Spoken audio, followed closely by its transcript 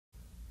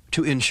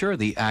To ensure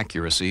the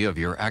accuracy of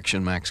your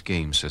Action Max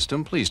game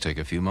system, please take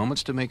a few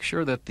moments to make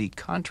sure that the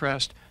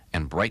contrast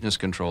and brightness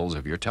controls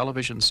of your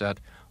television set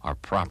are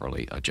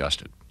properly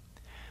adjusted.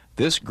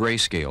 This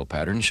grayscale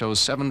pattern shows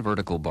 7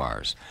 vertical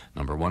bars.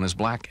 Number 1 is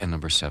black and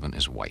number 7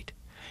 is white.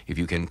 If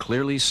you can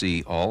clearly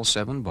see all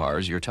 7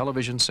 bars, your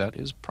television set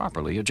is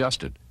properly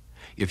adjusted.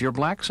 If your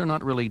blacks are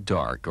not really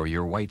dark or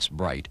your whites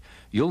bright,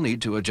 you'll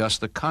need to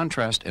adjust the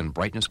contrast and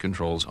brightness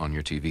controls on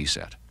your TV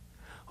set.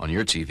 On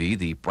your TV,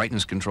 the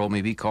brightness control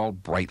may be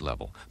called bright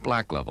level,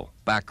 black level,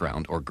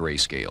 background, or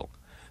grayscale.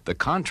 The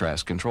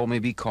contrast control may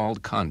be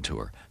called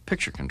contour,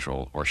 picture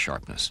control, or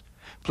sharpness.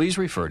 Please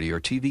refer to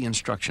your TV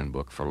instruction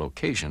book for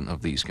location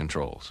of these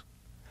controls.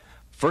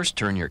 First,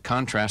 turn your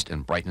contrast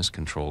and brightness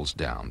controls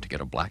down to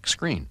get a black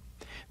screen.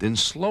 Then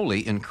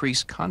slowly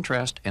increase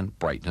contrast and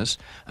brightness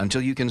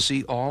until you can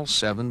see all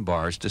 7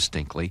 bars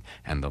distinctly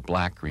and the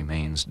black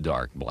remains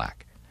dark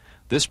black.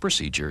 This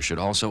procedure should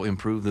also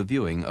improve the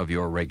viewing of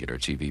your regular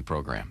TV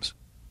programs.